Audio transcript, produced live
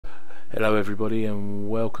Hello everybody and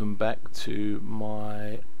welcome back to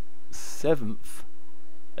my 7th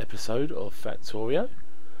episode of Factorio.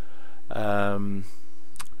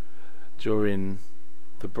 During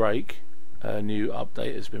the break, a new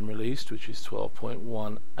update has been released, which is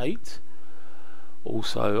 12.18.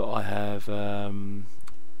 Also, I have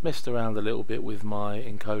messed around a little bit with my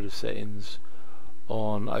encoder settings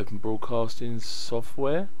on Open Broadcasting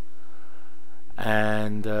software,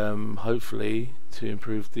 and hopefully to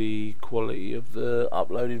improve the quality of the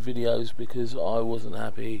uploaded videos, because I wasn't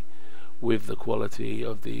happy with the quality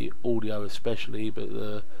of the audio especially, but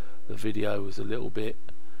the video was a little bit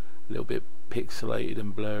pixelated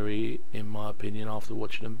and blurry in my opinion after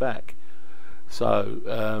watching them back.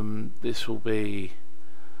 So this will be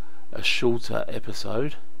a shorter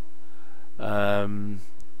episode, and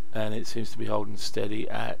it seems to be holding steady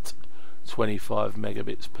at 25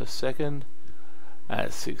 megabits per second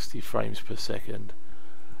at 60 frames per second.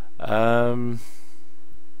 Also,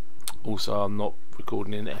 I'm not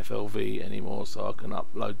recording in FLV anymore, so I can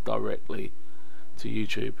upload directly to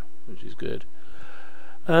YouTube, which is good.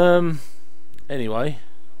 Anyway,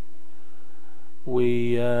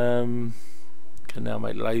 we can now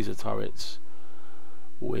make laser turrets,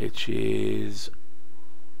 which is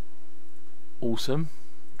awesome.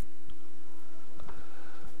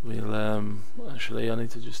 We'll actually, I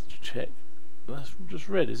need to just check. That's just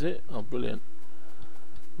red, is it? Oh, brilliant.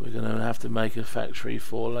 We're going to have to make a factory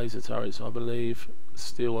for laser turrets, I believe.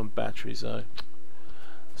 Steel and batteries though.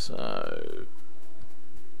 So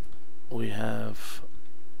we have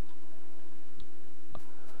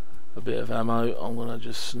a bit of ammo. I'm going to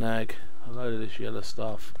just snag a load of this yellow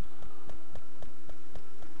stuff,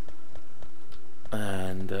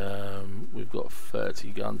 and we've got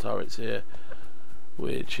 30 gun turrets here,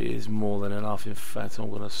 which is more than enough. In fact, I'm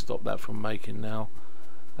going to stop that from making now,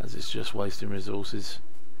 as it's just wasting resources.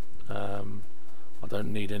 I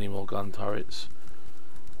don't need any more gun turrets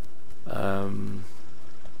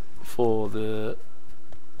for the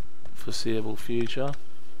foreseeable future.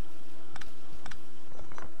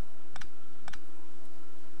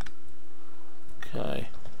 Okay,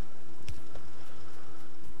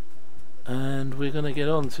 and we're going to get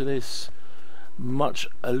on to this much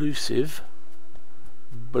elusive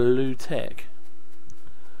blue tech.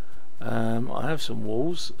 I have some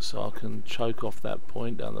walls, so I can choke off that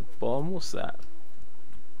point down the bottom. What's that?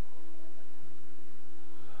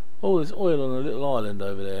 Oh, there's oil on a little island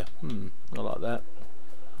over there. I like that.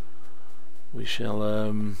 We shall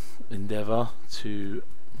endeavour to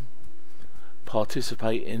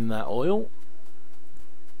participate in that oil.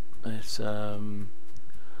 Let's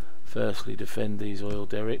firstly defend these oil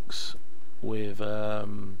derricks with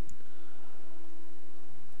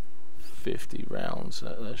 50 rounds.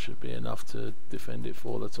 That should be enough to defend it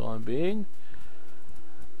for the time being.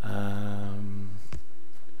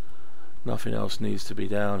 Nothing else needs to be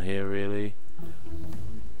down here really.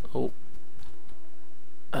 Oh,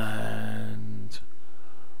 and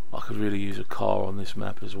I could really use a car on this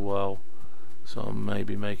map as well, so I'm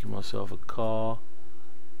maybe making myself a car.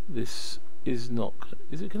 This is not,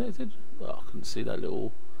 is it connected? Oh, I couldn't see that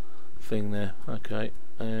little thing there. Okay,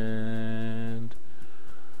 and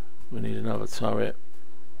we need another turret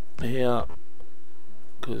here,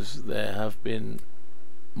 because there have been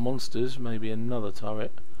monsters. Maybe another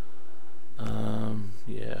turret.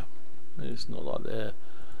 Yeah, it's not like they're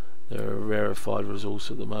a rarefied resource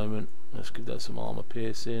at the moment. Let's give that some armor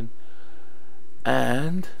piercing,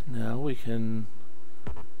 and now we can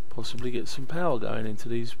possibly get some power going into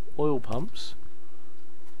these oil pumps.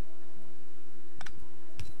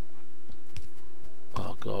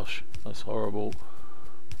 Oh gosh, that's horrible.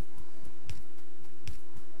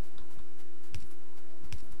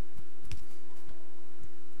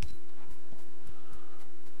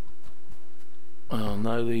 Oh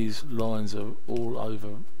no, these lines are all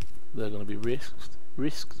over. They're going to be risk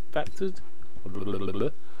factored.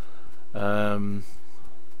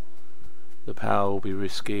 The power will be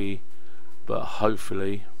risky, but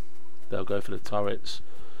hopefully they'll go for the turrets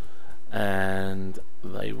and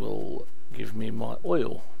they will give me my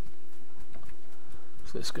oil.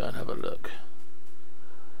 So let's go and have a look.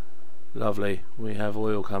 Lovely, we have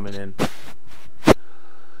oil coming in.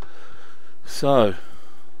 So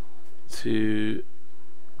to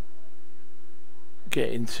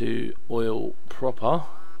get into oil proper,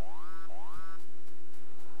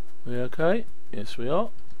 we okay? Yes, we are.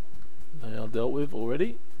 They are dealt with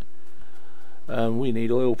already. We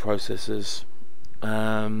need oil processors.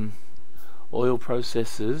 Oil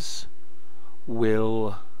processors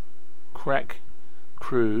will crack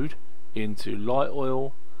crude into light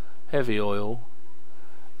oil, heavy oil,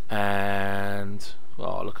 and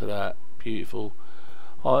Oh, look at that, beautiful.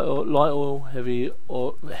 High oil, light oil, heavy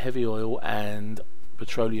oil, and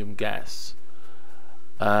petroleum gas.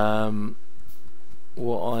 What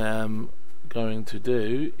I am going to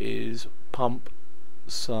do is pump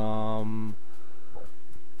some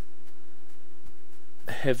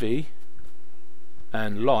heavy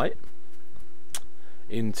and light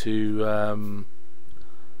into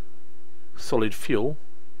solid fuel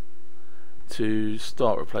to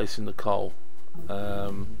start replacing the coal,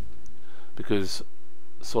 because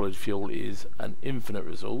solid fuel is an infinite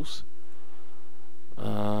resource.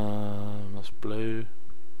 That's blue,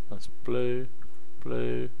 that's blue,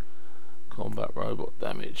 blue. Combat robot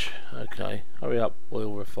damage. Okay, hurry up,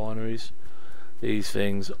 oil refineries. These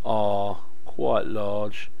things are quite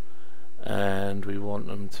large and we want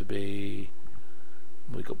them to be,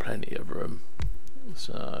 we've got plenty of room,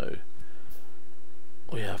 so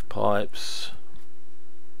we have pipes.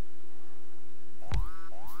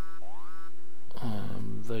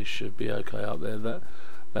 They should be okay up there.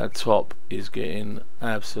 That top is getting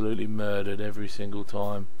absolutely murdered every single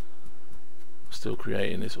time. Still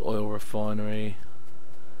creating this oil refinery.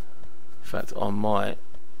 In fact, I might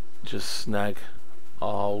just snag a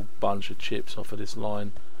whole bunch of chips off of this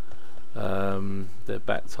line. They're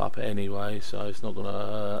backed up anyway, so it's not gonna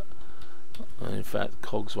hurt. And in fact,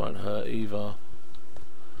 cogs won't hurt either.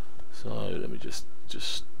 So let me just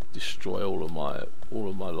destroy all of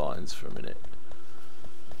my lines for a minute.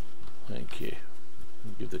 Thank you.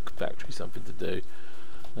 Give the factory something to do,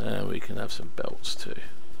 and we can have some belts too.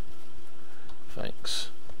 Thanks.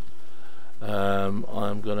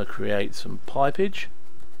 I'm going to create some pipage,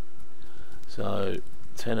 so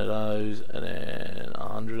 10 of those and then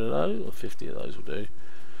 100 of those, or 50 of those will do,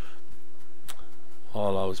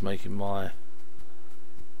 while I was making my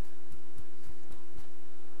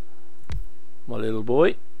little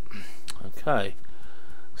boy. Okay,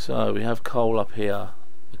 so we have coal up here.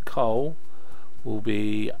 The coal will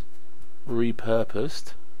be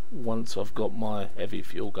repurposed once I've got my heavy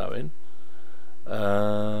fuel going.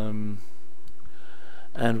 And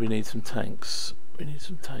we need some tanks. We need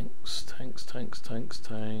some tanks.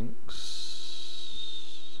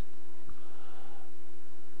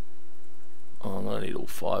 Oh, I'm gonna need all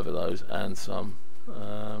 5 of those and some.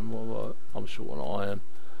 I'm short on iron.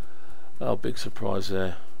 Oh, big surprise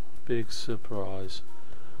there. Big surprise.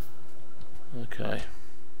 Okay.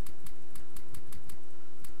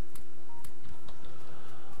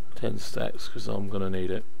 10 stacks because I'm gonna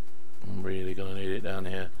need it. I'm really gonna need it down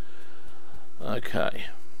here. Okay,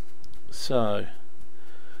 so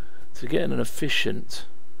to get an efficient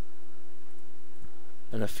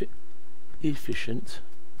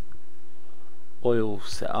oil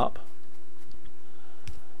setup,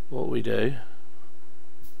 what we do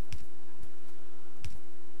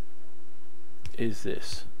is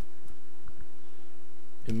this.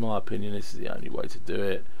 In my opinion, this is the only way to do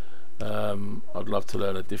it. I'd love to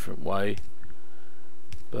learn a different way,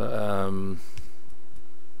 but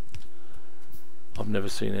I've never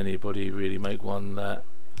seen anybody really make one that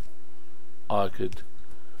I could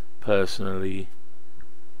personally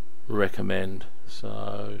recommend.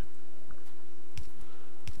 So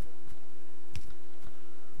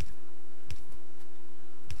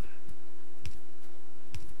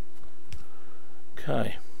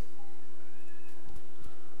okay,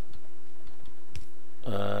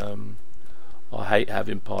 I hate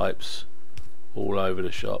having pipes all over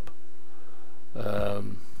the shop.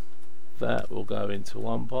 That will go into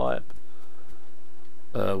one pipe,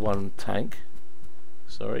 one tank,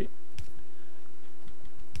 sorry.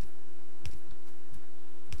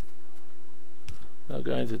 I'll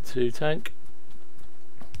go into 2 tank.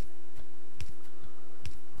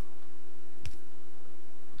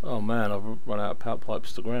 Oh man, I've run out of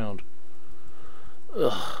pipes to ground.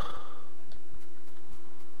 Ugh.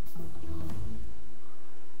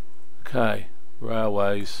 Okay,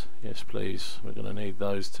 railways, yes please, we're going to need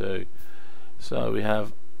those too. So we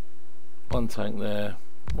have 1 tank there,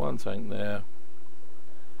 1 tank there,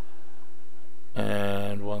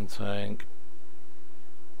 and 1 tank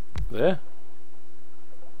there.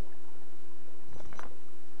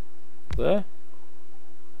 There?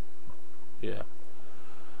 Yeah.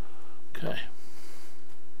 Okay.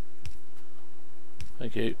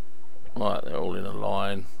 Thank you. Right, they're all in a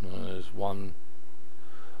line. There's one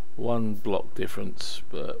block difference,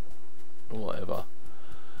 but whatever.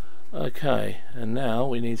 Okay, and now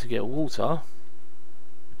we need to get water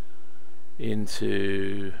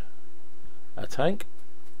into a tank.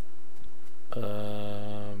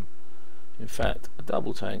 In fact, a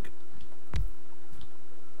double tank.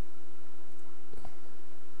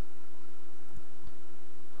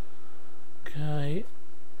 Okay,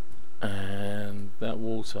 and that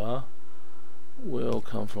water will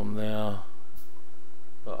come from there.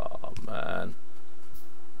 Oh man.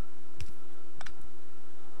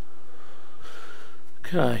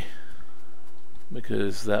 Okay,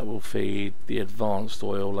 because that will feed the advanced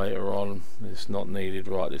oil later on. It's not needed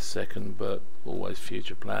right this second, but always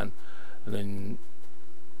future plan, and then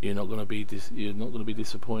you're not going to be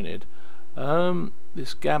disappointed.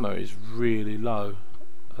 This gamma is really low.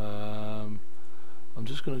 I'm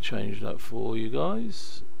just going to change that for you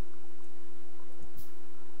guys.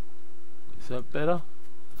 Is that better?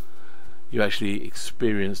 You actually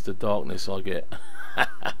experience the darkness I get.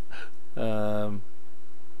 I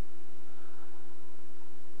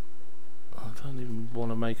don't even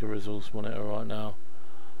want to make a resource monitor right now.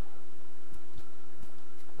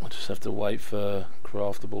 I just have to wait for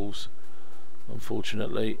craftables.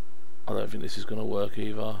 Unfortunately, I don't think this is going to work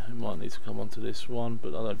either. It might need to come onto this one, but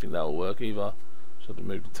I don't think that will work either. Just have to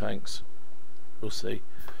move the tanks. We'll see.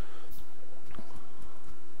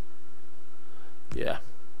 Yeah.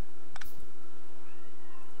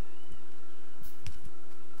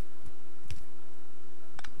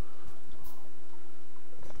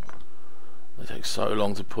 They take so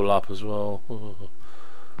long to pull up as well.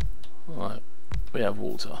 Right, we have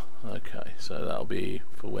water. Okay, so that'll be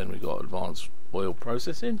for when we got advanced oil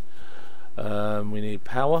processing. We need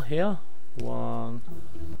power here. One.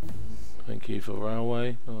 Thank you for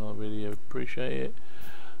railway. Oh, I really appreciate it.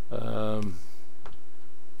 And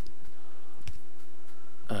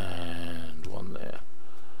one there.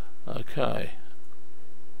 Okay,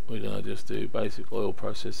 we're gonna just do basic oil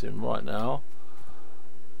processing right now.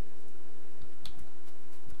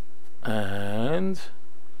 And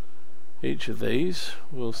each of these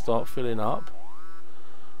will start filling up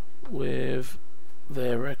with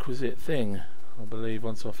their requisite thing, I believe,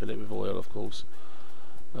 once I fill it with oil, of course.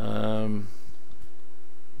 1,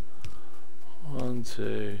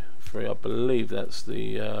 2, 3, I believe that's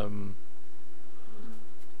the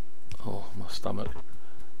oh, my stomach.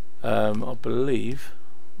 I believe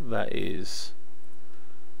that is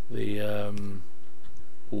the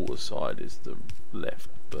water side is the left,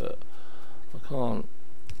 but I can't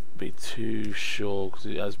be too sure because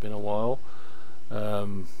it has been a while.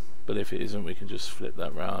 But if it isn't, we can just flip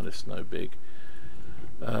that round. It's no big.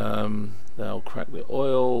 That'll crack the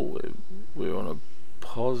oil. We're on a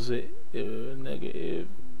positive, negative,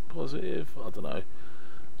 positive. I don't know,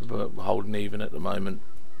 but we're holding even at the moment.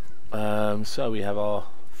 So we have our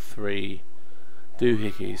 3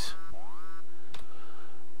 doohickeys.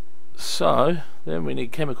 So then we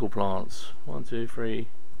need chemical plants. 1, 2, 3,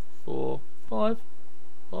 4, 5.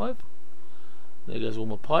 There goes all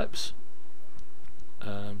my pipes.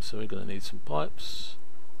 So we're going to need some pipes.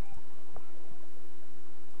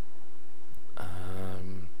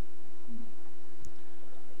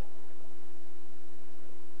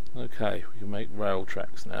 Okay, we can make rail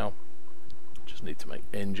tracks now. Just need to make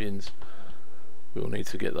engines. We'll need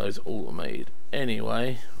to get those automated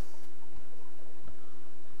anyway.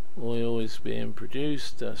 Oil is being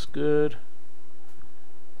produced, that's good.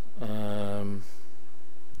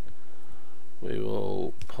 We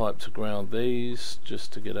will pipe to ground these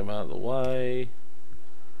just to get them out of the way,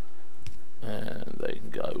 and they can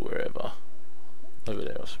go wherever, over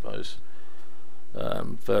there I suppose.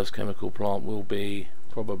 First chemical plant will be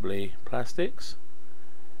probably plastics.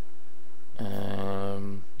 I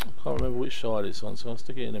can't remember which side it's on, so I'll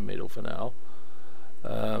stick it in the middle for now.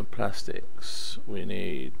 Plastics, we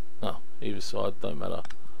need, either side, don't matter.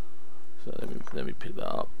 So let me pick that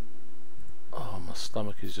up. Oh, my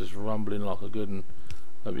stomach is just rumbling like a good one.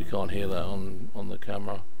 Hope you can't hear that on the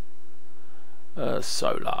camera.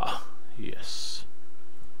 Solar, yes.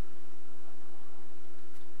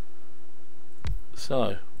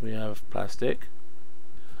 So we have plastic,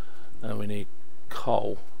 and we need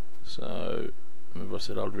coal. So remember I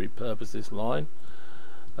said I'd repurpose this line.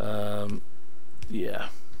 Yeah,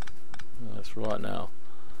 that's right now.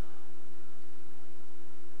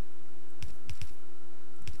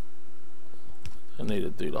 I need to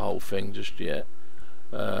do the whole thing just yet,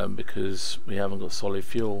 because we haven't got solid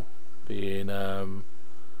fuel being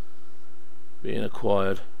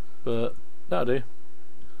acquired, but that'll do.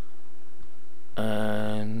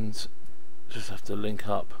 And just have to link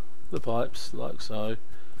up the pipes like so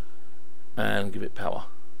and give it power.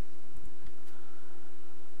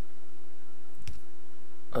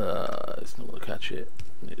 It's not going to catch it.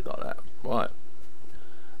 Need it like that, right?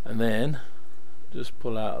 And then just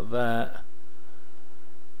pull out of that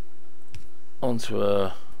onto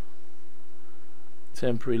a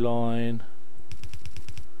temporary line,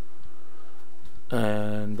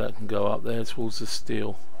 and that can go up there towards the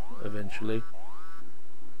steel eventually.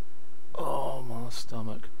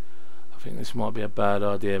 stomach. I think this might be a bad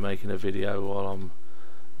idea, making a video while I'm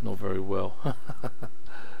not very well.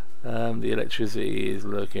 The electricity is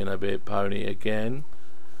looking a bit pony again.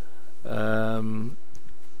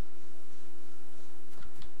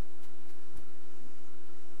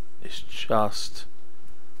 It's just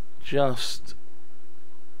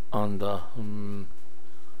under.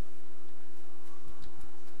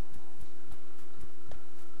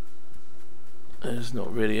 There's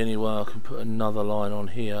not really any way I can put another line on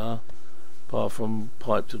here apart from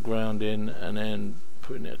pipe to ground in and then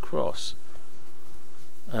putting it across.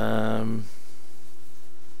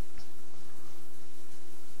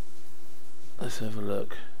 Let's have a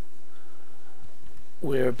look.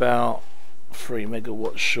 We're about 3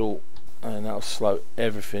 megawatts short, and that'll slow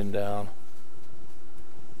everything down.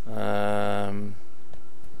 And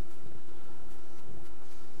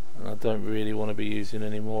I don't really want to be using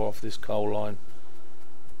any more off this coal line,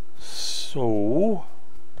 so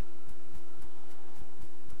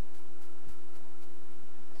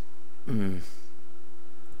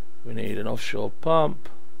we need an offshore pump.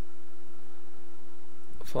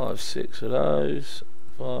 5, 6 of those.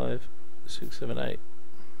 5, 6, 7, 8.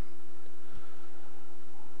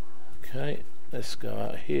 Okay, let's go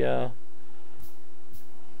out here.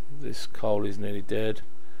 This coal is nearly dead,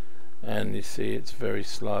 and you see it's very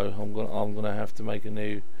slow. I'm gonna have to make a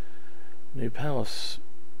new power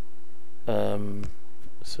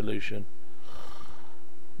solution.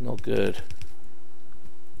 Not good.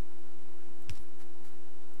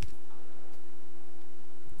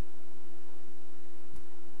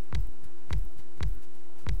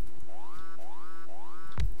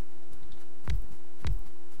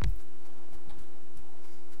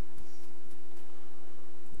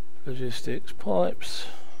 Logistics pipes.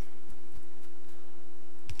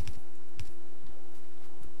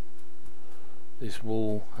 This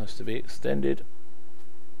wall has to be extended.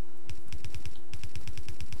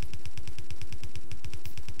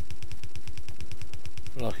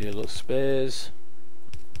 Lucky I've got spares.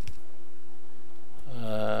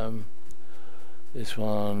 This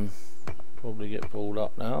one probably get pulled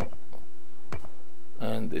up now,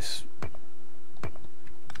 and this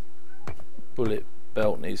bullet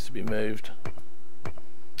belt needs to be moved.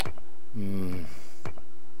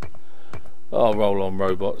 Oh, roll on,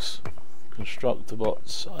 robots, constructor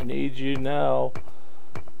bots, I need you now.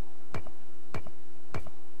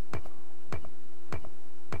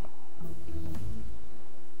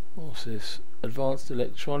 What's this? Advanced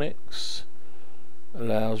electronics,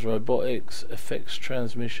 allows robotics, effects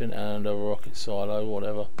transmission, and a rocket silo.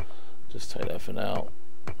 Whatever, just take that for now.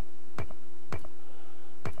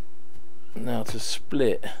 Now to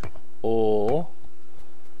split or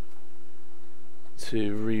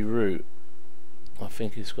to reroute, I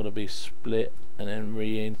think it's got to be split and then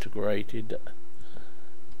reintegrated.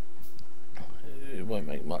 It won't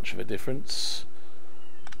make much of a difference.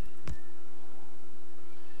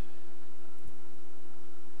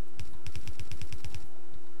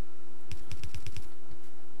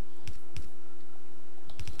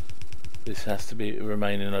 This has to be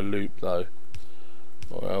remain in a loop though,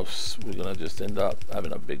 or else we're going to just end up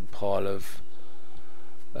having a big pile of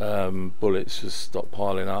bullets just stop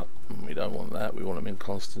piling up. We don't want that. We want them in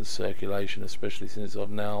constant circulation, especially since I've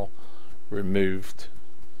now removed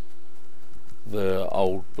the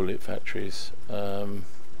old bullet factories. I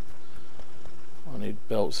need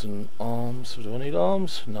belts and arms. Do I need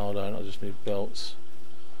arms? No, I don't. I just need belts.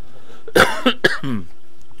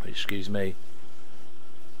 Excuse me.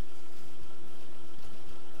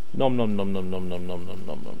 Nom nom nom nom nom nom nom nom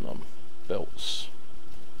nom nom nom. Belts.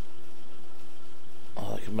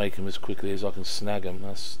 Oh, I can make them as quickly as I can snag them.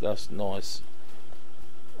 That's nice.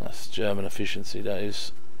 That's German efficiency, that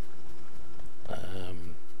is.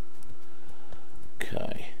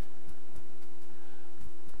 Okay.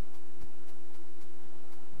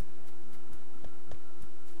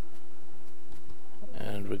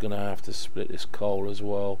 And we're gonna have to split this coal as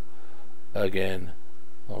well. Again,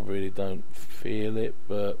 I really don't feel it,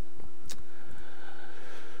 but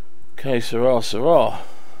okay, sirrah, sirrah.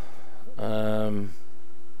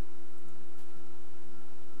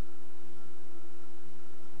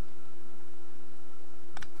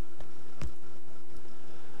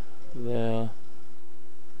 There.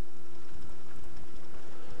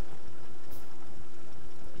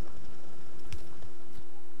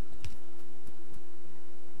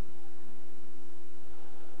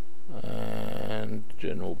 And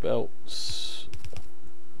general belts.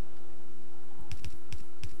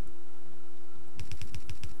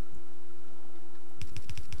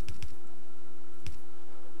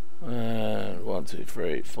 And 1, 2,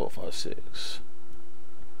 3, 4, 5, 6.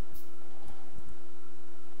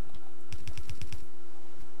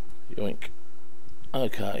 Yoink.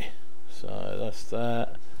 Okay, so that's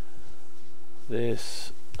that.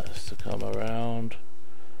 This has to come around.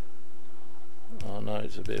 I know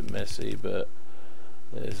it's a bit messy, but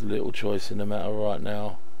there's little choice in the matter right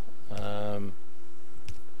now, and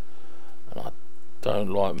I don't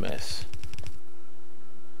like mess.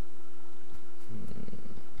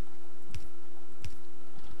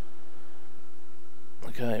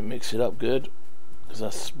 Okay, mix it up good, because I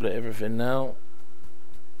split everything now,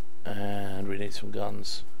 and we need some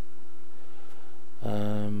guns.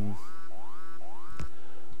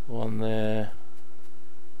 One there,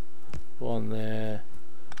 one there.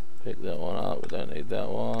 Pick that one up, we don't need that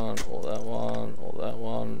one, or that one, or that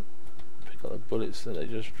one. Pick up the bullets that they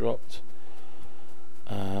just dropped,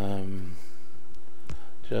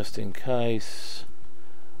 just in case,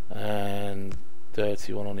 and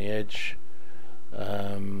dirty one on the edge.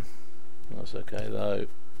 That's okay though.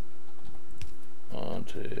 1,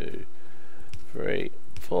 2, 3,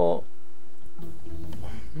 4.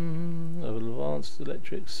 Advanced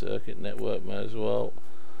electric circuit network may as well.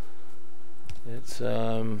 Let's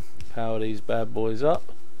power these bad boys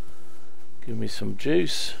up. Give me some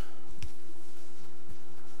juice.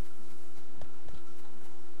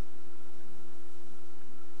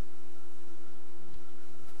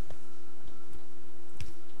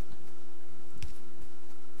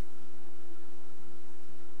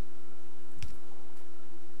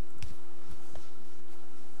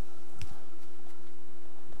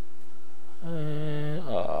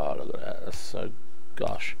 Oh, look at that. That's so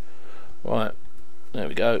gosh. Right, there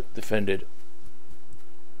we go, defended.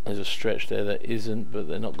 There's a stretch there that isn't, but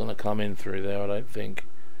they're not going to come in through there, I don't think.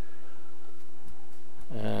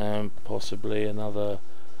 Possibly another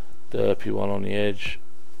derpy one on the edge.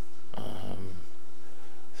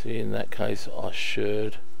 See, in that case I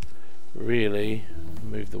should really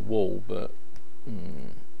move the wall, but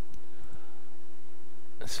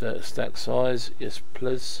set stack size, yes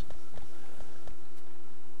please.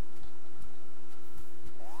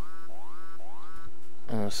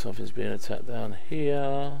 Something's being attacked down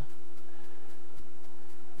here.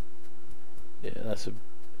 Yeah, that's a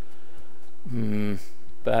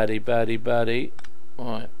baddie.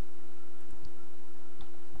 Right.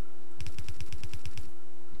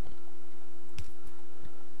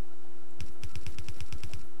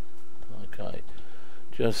 Okay.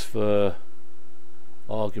 Just for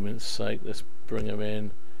argument's sake, let's bring them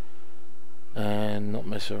in and not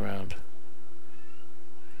mess around.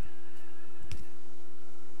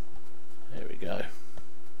 There we go.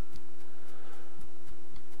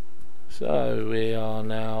 So we are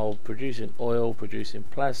now producing oil, producing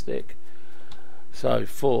plastic. So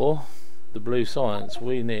for the blue science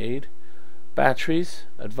we need batteries,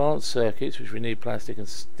 advanced circuits, which we need plastic and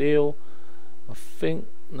steel. I think,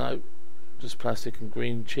 no, just plastic and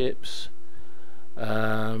green chips.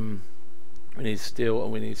 We need steel,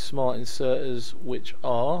 and we need smart inserters, which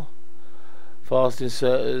are fast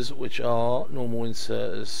inserters, which are normal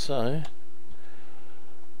inserters. So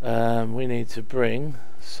we need to bring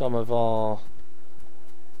some of our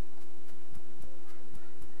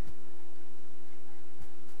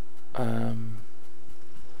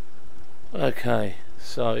okay,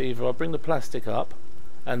 so either I bring the plastic up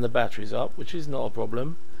and the batteries up, which is not a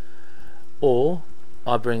problem, or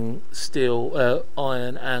I bring steel,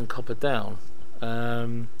 iron and copper down.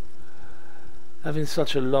 Having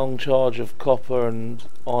such a long charge of copper and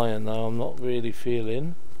iron though, I'm not really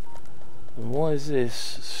feeling. And why is this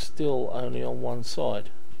still only on one side?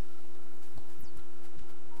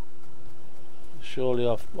 Surely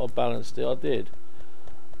I balanced it. I did.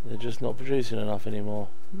 They're just not producing enough anymore.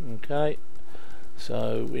 Okay,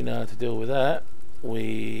 so we know how to deal with that.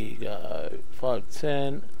 We go 5,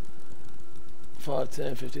 10, 5,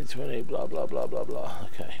 10, 15, 20, blah blah blah blah blah.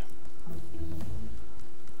 Okay,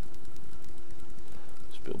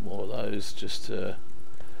 let's build more of those, just to,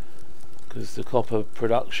 because the copper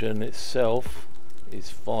production itself is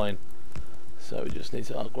fine, so we just need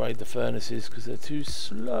to upgrade the furnaces because they're too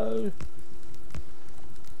slow.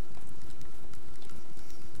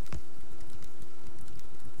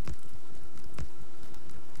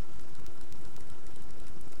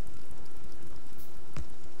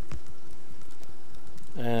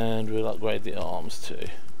 And we'll upgrade the arms too.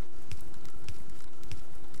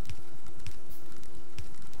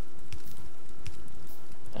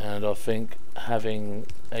 And I think having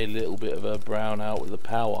a little bit of a brown out with the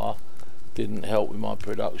power didn't help with my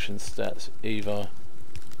production stats either.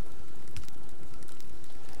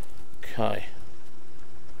 Okay,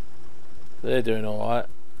 they're doing alright.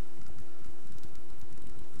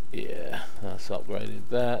 Yeah, that's upgraded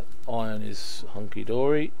that. Iron is hunky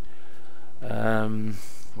dory.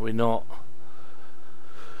 we're not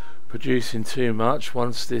producing too much.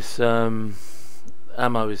 Once this ammo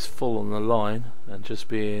is full on the line and just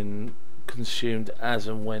being consumed as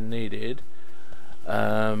and when needed,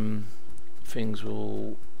 things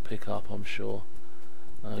will pick up, I'm sure.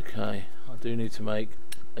 Okay, I do need to make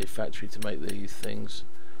a factory to make these things.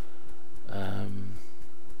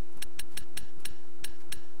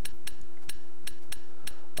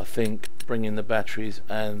 I think bringing the batteries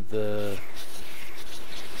and the...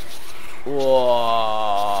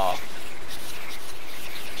 Whoa!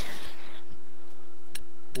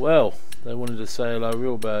 Well, they wanted to say hello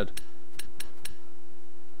real bad.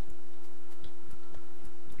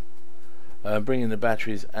 Bringing the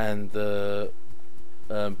batteries and the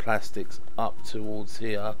plastics up towards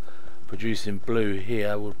here, producing blue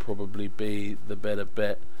here would probably be the better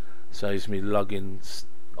bet. Saves me lugging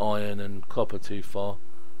iron and copper too far.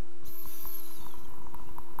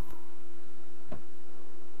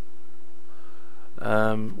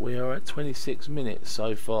 We are at 26 minutes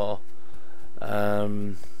so far.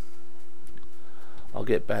 I'll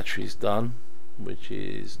get batteries done, which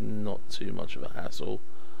is not too much of a hassle.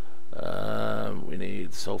 We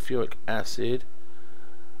need sulfuric acid,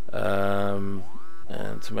 and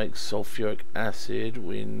to make sulfuric acid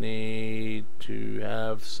we need to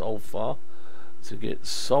have sulfur. To get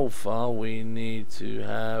sulfur we need to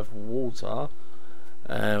have water,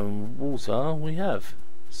 and water we have.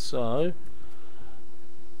 So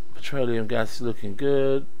petroleum gas is looking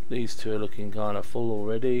good. These two are looking kind of full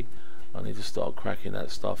already. I need to start cracking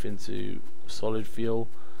that stuff into solid fuel.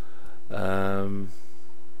 What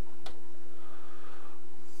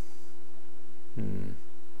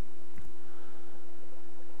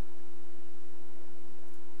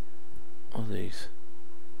are these?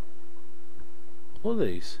 What are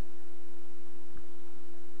these?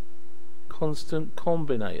 Constant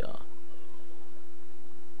combinator.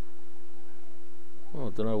 Well,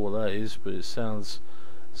 I don't know what that is, but it sounds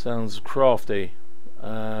crafty.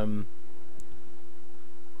 So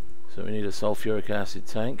we need a sulfuric acid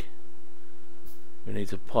tank. We need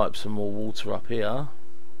to pipe some more water up here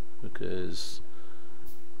because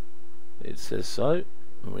it says so.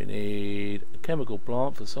 And we need a chemical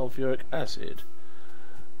plant for sulfuric acid.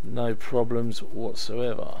 No problems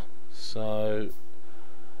whatsoever. So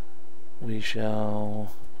we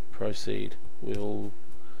shall proceed with all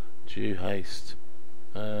due haste.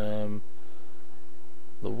 The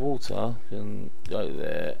water can go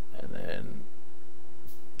there, and then,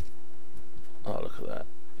 oh look at that,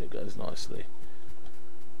 it goes nicely.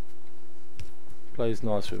 Plays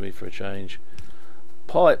nice with me for a change.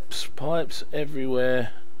 Pipes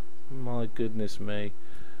everywhere, my goodness me.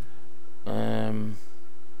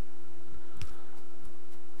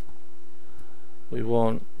 We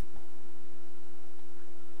want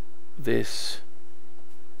this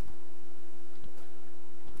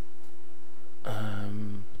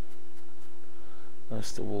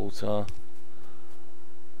that's the water.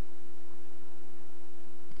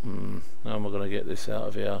 How am I going to get this out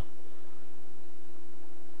of here?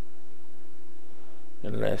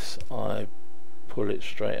 Unless I pull it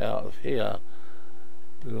straight out of here,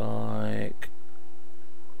 like,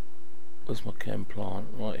 where's my chem plant?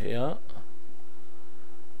 Right here.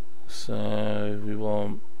 So we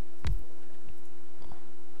want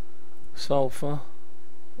sulfur,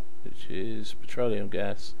 which is petroleum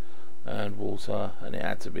gas, and water, and it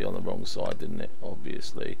had to be on the wrong side, didn't it?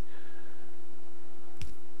 Obviously.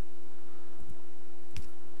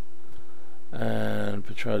 And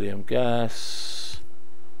petroleum gas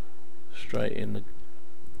straight in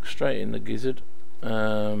the gizzard. We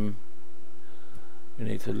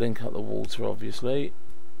need to link up the water, obviously,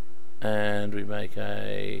 and we make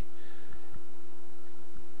a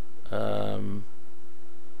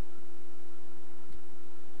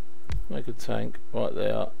tank right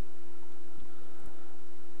there.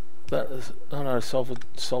 That is, oh no,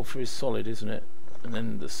 sulfur is solid, isn't it? And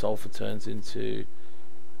then the sulfur turns into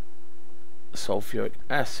sulfuric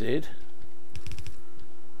acid,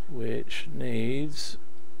 which needs,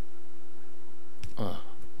 okay,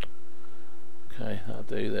 that'll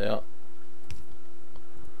do there.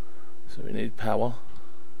 So we need power,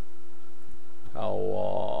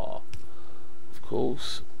 of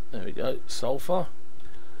course. There we go. Sulfur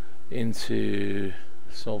into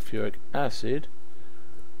sulfuric acid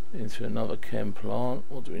into another chem plant.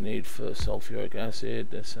 What do we need for sulfuric acid?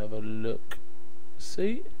 Let's have a look.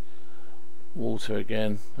 See, water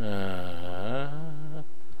again.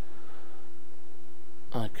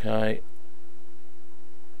 Okay,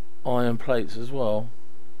 iron plates as well.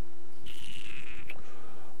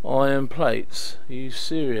 Iron plates, are you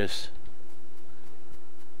serious?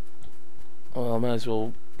 Well, I may as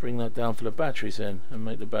well bring that down for the batteries then, and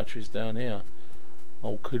make the batteries down here.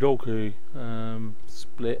 Okie dokie.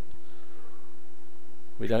 Split.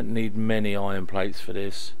 We don't need many iron plates for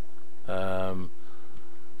this. 30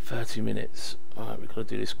 minutes. Alright, we've got to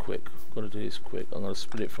do this quick. I'm going to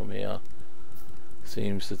split it from here.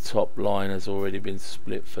 Seems the top line has already been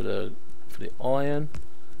split for the iron,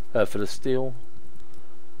 for the steel.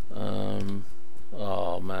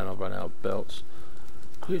 Oh man, I've run out of belts.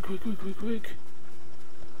 Quick.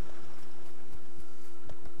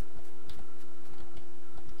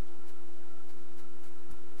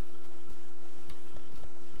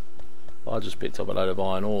 I just picked up a load of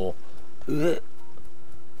iron ore. There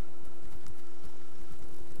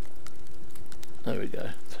we go,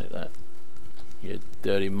 take that, you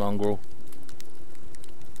dirty mongrel.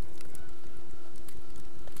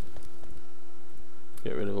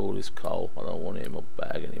 Get rid of all this coal, I don't want it in my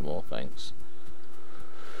bag anymore, thanks.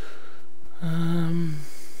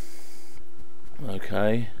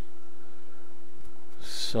 Okay,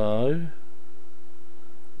 so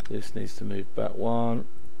this needs to move back one,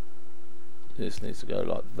 this needs to go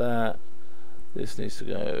like that, this needs to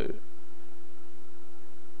go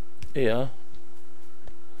here.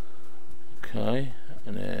 Okay,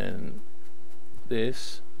 and then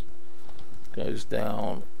this goes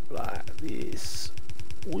down like this.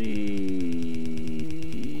 We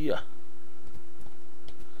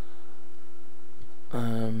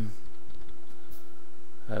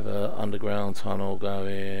have a underground tunnel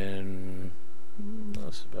going.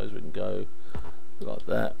 I suppose we can go like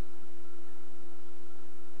that.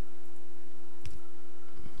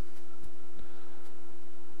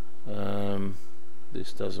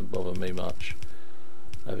 This doesn't bother me much,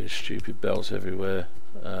 having stupid belts everywhere,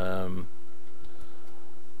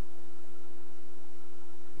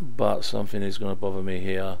 but something is going to bother me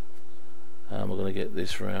here. We're going to get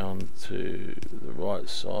this round to the right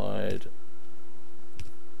side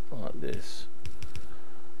like this.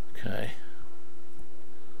 Okay,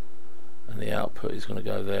 and the output is going to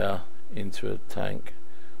go there into a tank,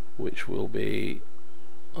 which will be,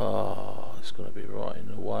 it's going to be right in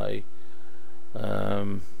the way.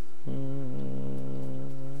 Can't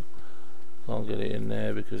get it in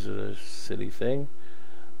there because of the silly thing.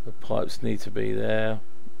 The pipes need to be there.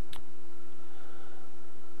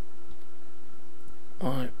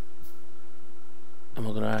 Alright, am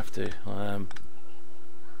I going to have to? I am.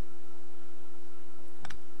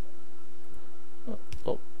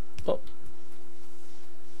 Up.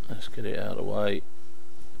 Let's get it out of the way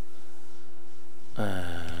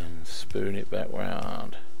and spoon it back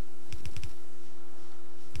round.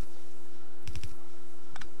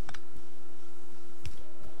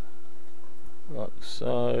 Like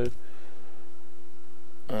so,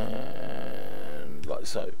 and like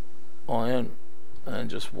so. Iron and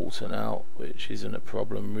just water out, which isn't a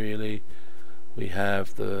problem really. We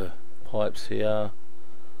have the pipes here,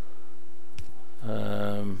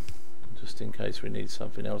 just in case we need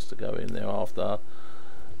something else to go in there after,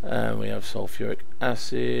 and we have sulfuric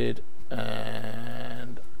acid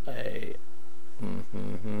and a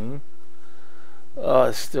oh,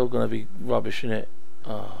 it's still going to be rubbish in it.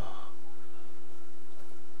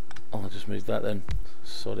 I'll just move that then,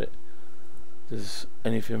 sod it. Does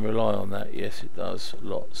anything rely on that? Yes it does,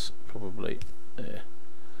 lots, probably. There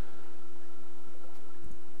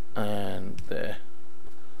and there,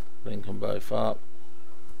 link them both up.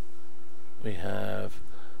 We have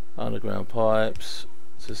underground pipes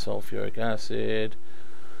to sulfuric acid,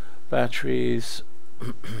 batteries.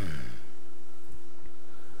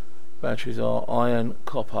 Batteries are iron,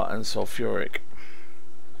 copper and sulfuric.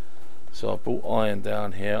 So I've brought iron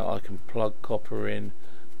down here. I can plug copper in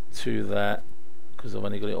to that because I've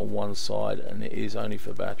only got it on one side, and it is only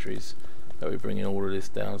for batteries that we're bringing all of this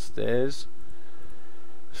downstairs.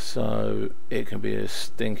 So it can be a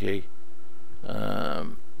stinky.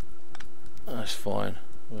 That's fine.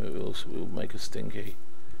 We'll make a stinky.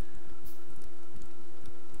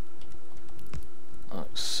 Like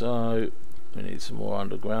so. We need some more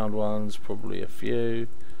underground ones, probably a few.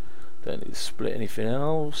 Don't need to split anything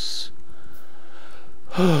else.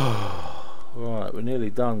 Right, we're nearly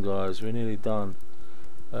done, guys. We're nearly done.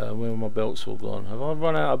 Where are my belts all gone? Have I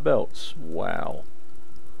run out of belts? Wow.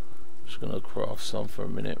 I'm just going to craft some for a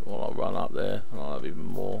minute while I run up there, and I'll have even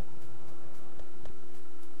more.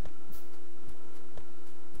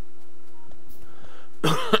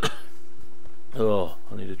 Oh,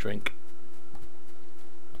 I need a drink.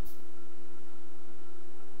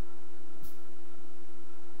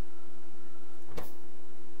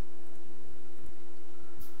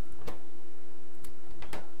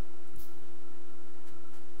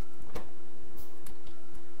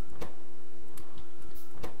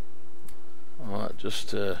 just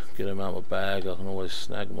to get them out of my bag. I can always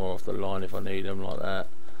snag more off the line if I need them, like that.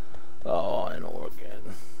 Oh, iron ore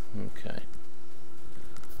again. Okay.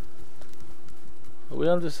 Are we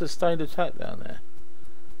under sustained attack down there?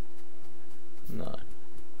 No.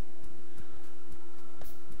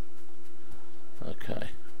 Okay.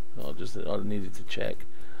 I needed to check,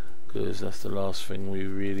 because that's the last thing we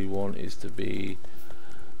really want, is to be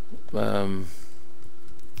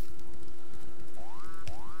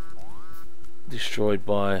destroyed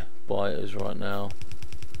by biters right now.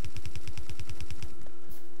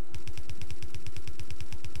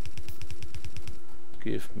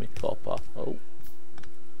 Give me copper. Oh.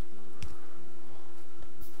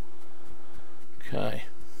 Okay.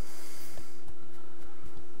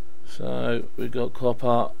 So we've got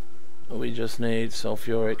copper. We just need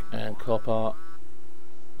sulfuric and copper.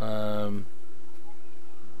 I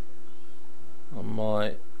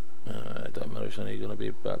might. It don't matter. It's only going to be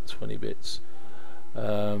about 20 bits.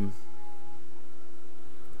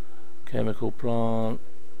 Chemical plant.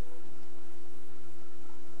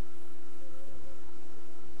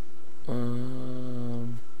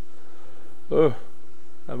 Oh,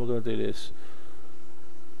 how am I going to do this?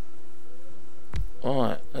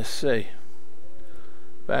 Alright, let's see.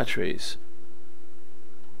 Batteries.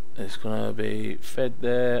 It's going to be fed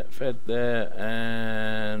there,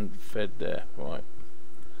 and fed there. Right.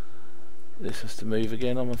 This has to move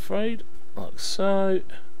again, I'm afraid. Like so.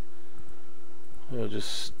 We'll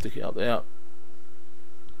just stick it up there.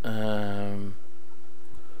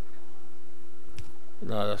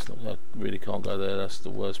 No, that's not. I really can't go there. That's the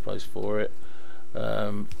worst place for it.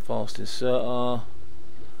 Fast inserter.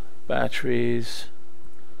 Batteries.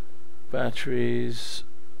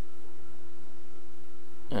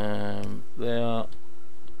 There.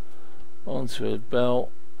 Onto a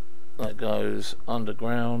belt that goes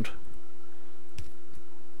underground.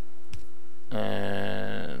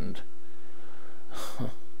 And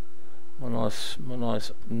my nice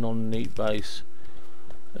non-neat base.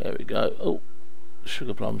 There we go. Oh,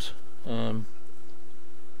 sugar plums. There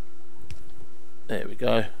we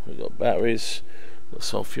go. We've got batteries, got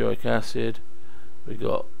sulfuric acid, we've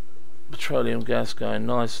got petroleum gas going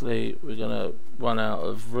nicely. We're gonna run out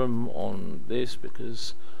of room on this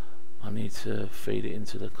because I need to feed it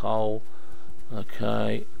into the coal.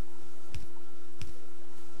 Okay.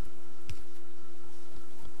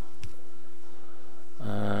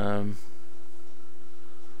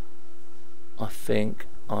 I think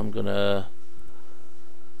I'm gonna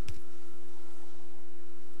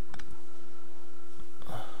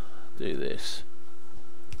do this.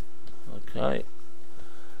 Okay.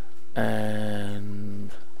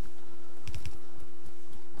 And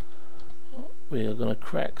we are gonna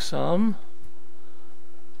crack some.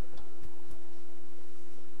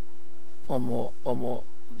 One more,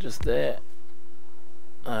 just there.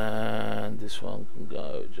 And this one can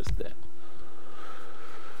go just there.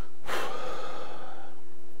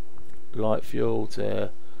 Light fuel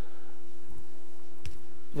to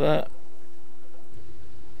that.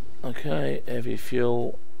 Okay, heavy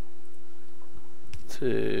fuel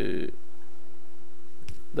to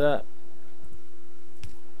that.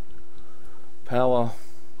 Power.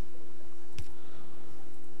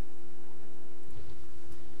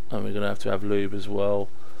 And we're going to have lube as well,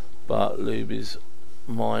 but lube is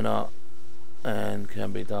minor and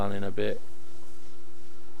can be done in a bit.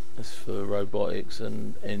 It's for robotics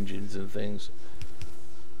and engines and things.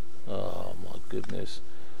 Oh my goodness.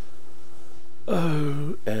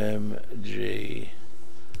 OMG.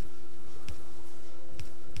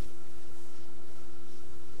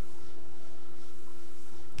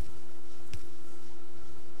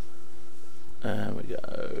 And we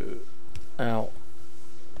go out,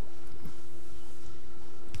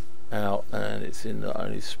 and it's in the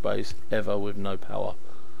only space ever with no power.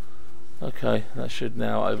 Okay, that should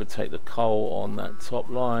now overtake the coal on that top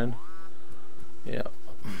line. Yeah.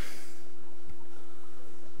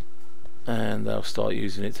 And they'll start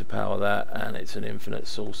using it to power that, and it's an infinite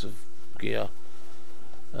source of gear.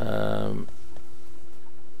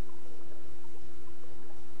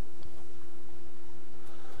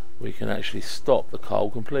 We can actually stop the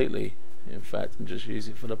coal completely, in fact, and just use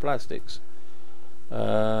it for the plastics.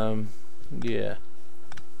 Yeah.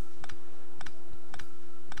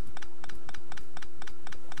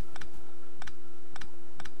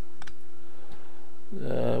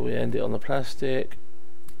 We end it on the plastic.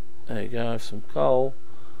 There you go, some coal.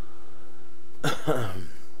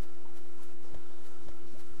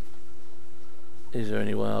 Is there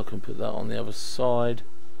any way I can put that on the other side?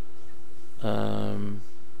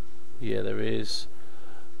 Yeah, there is.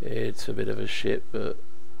 It's a bit of a shit, but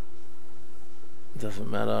it doesn't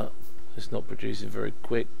matter. it's not producing very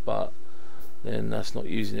quick, but then that's not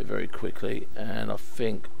using it very quickly, and I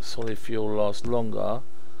think solid fuel lasts longer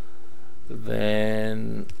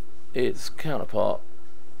than its counterpart.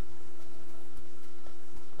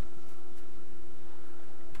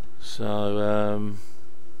 So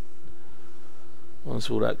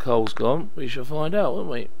once all that coal's gone, we shall find out, won't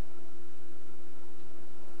we?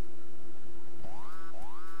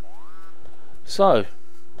 So,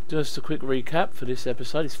 just a quick recap for this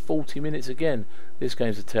episode. It's 40 minutes again. This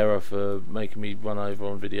game's a terror for making me run over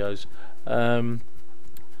on videos.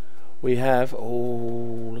 We have,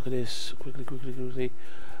 oh look at this, quickly.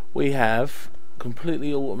 We have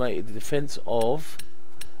completely automated the defence of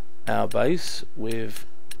our base with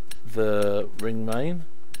the ring main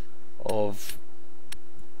of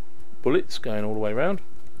bullets going all the way around.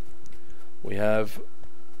 We have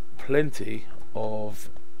plenty of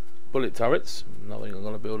bullet turrets. I'm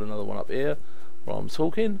going to build another one up here while I'm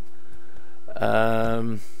talking.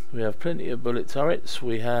 We have plenty of bullet turrets.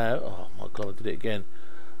 We have, oh my god, I did it again.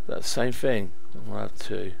 That same thing. I'm going to have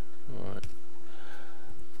two. Alright.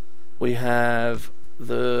 We have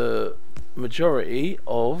the majority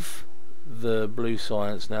of the blue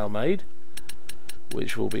science now made,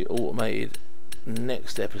 which will be automated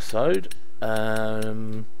next episode. We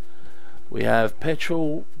have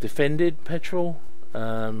petrol, defended petrol.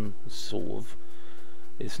 Sort of,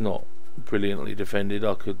 it's not brilliantly defended.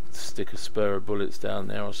 I could stick a spur of bullets down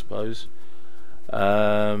there, I suppose. We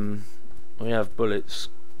have bullets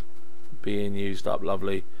being used up,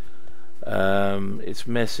 lovely. It's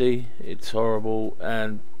messy, it's horrible,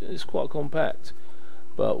 and it's quite compact,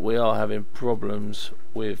 but we are having problems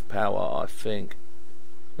with power, I think.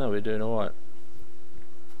 No, we're doing alright.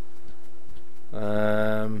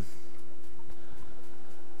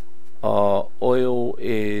 Our oil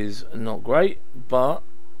is not great, but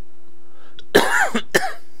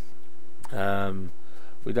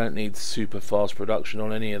we don't need super fast production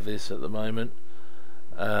on any of this at the moment.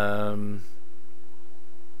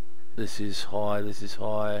 This is high,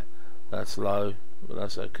 that's low, but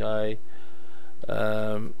that's okay.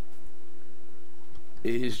 It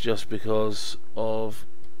is just because of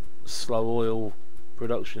slow oil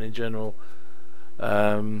production in general.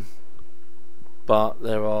 But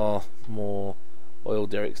there are more oil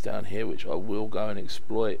derricks down here which I will go and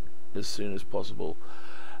exploit as soon as possible.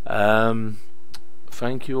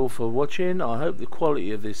 Thank you all for watching. I hope the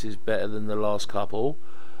quality of this is better than the last couple.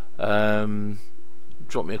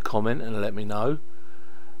 Drop me a comment and let me know,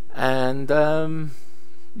 and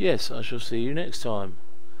yes, I shall see you next time.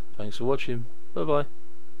 Thanks for watching. Bye bye.